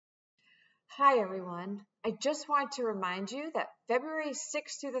Hi, everyone. I just want to remind you that February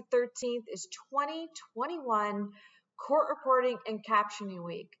 6th through the 13th is 2021 Court Reporting and Captioning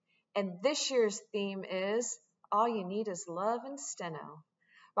Week. And this year's theme is All You Need is Love and Steno.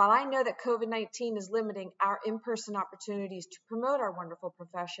 While I know that COVID-19 is limiting our in-person opportunities to promote our wonderful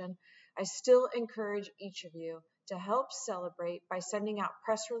profession, I still encourage each of you to help celebrate by sending out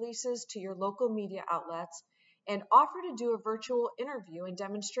press releases to your local media outlets and offer to do a virtual interview and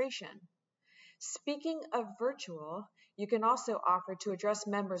demonstration. Speaking of virtual, you can also offer to address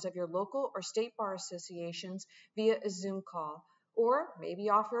members of your local or state bar associations via a Zoom call, or maybe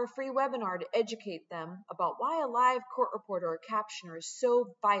offer a free webinar to educate them about why a live court reporter or captioner is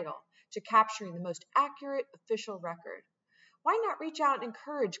so vital to capturing the most accurate official record. Why not reach out and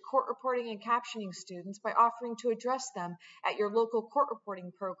encourage court reporting and captioning students by offering to address them at your local court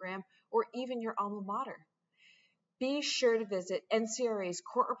reporting program or even your alma mater? Be sure to visit NCRA's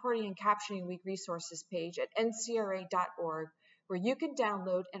Court Reporting and Captioning Week resources page at ncra.org, where you can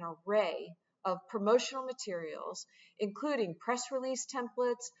download an array of promotional materials, including press release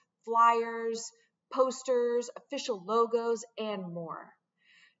templates, flyers, posters, official logos, and more.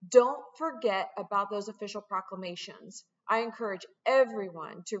 Don't forget about those official proclamations. I encourage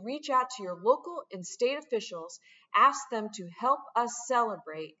everyone to reach out to your local and state officials, ask them to help us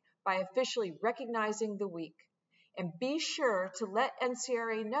celebrate by officially recognizing the week. And be sure to let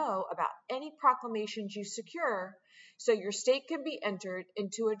NCRA know about any proclamations you secure so your state can be entered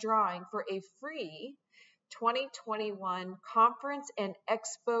into a drawing for a free 2021 Conference and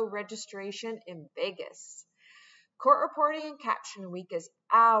Expo registration in Vegas. Court Reporting and Caption Week is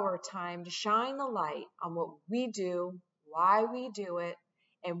our time to shine the light on what we do, why we do it,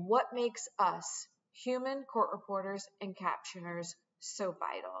 and what makes us, human court reporters and captioners, so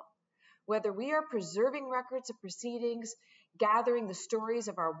vital. Whether we are preserving records of proceedings, gathering the stories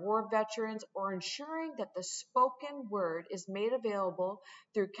of our war veterans, or ensuring that the spoken word is made available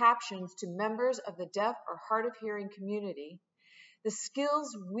through captions to members of the deaf or hard of hearing community, the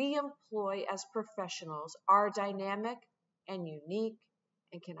skills we employ as professionals are dynamic and unique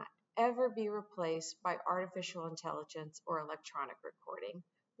and cannot ever be replaced by artificial intelligence or electronic recording.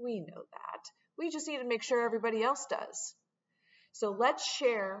 We know that. We just need to make sure everybody else does. So let's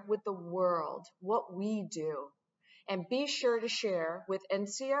share with the world what we do, and be sure to share with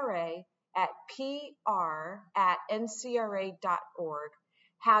NCRA at pr@ncra.org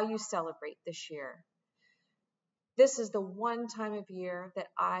how you celebrate this year. This is the one time of year that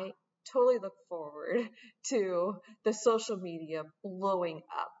I totally look forward to the social media blowing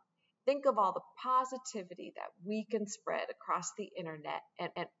up. Think of all the positivity that we can spread across the internet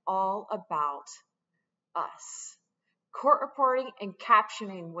and all about us. Court Reporting and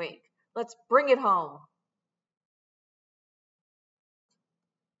Captioning Week. Let's bring it home.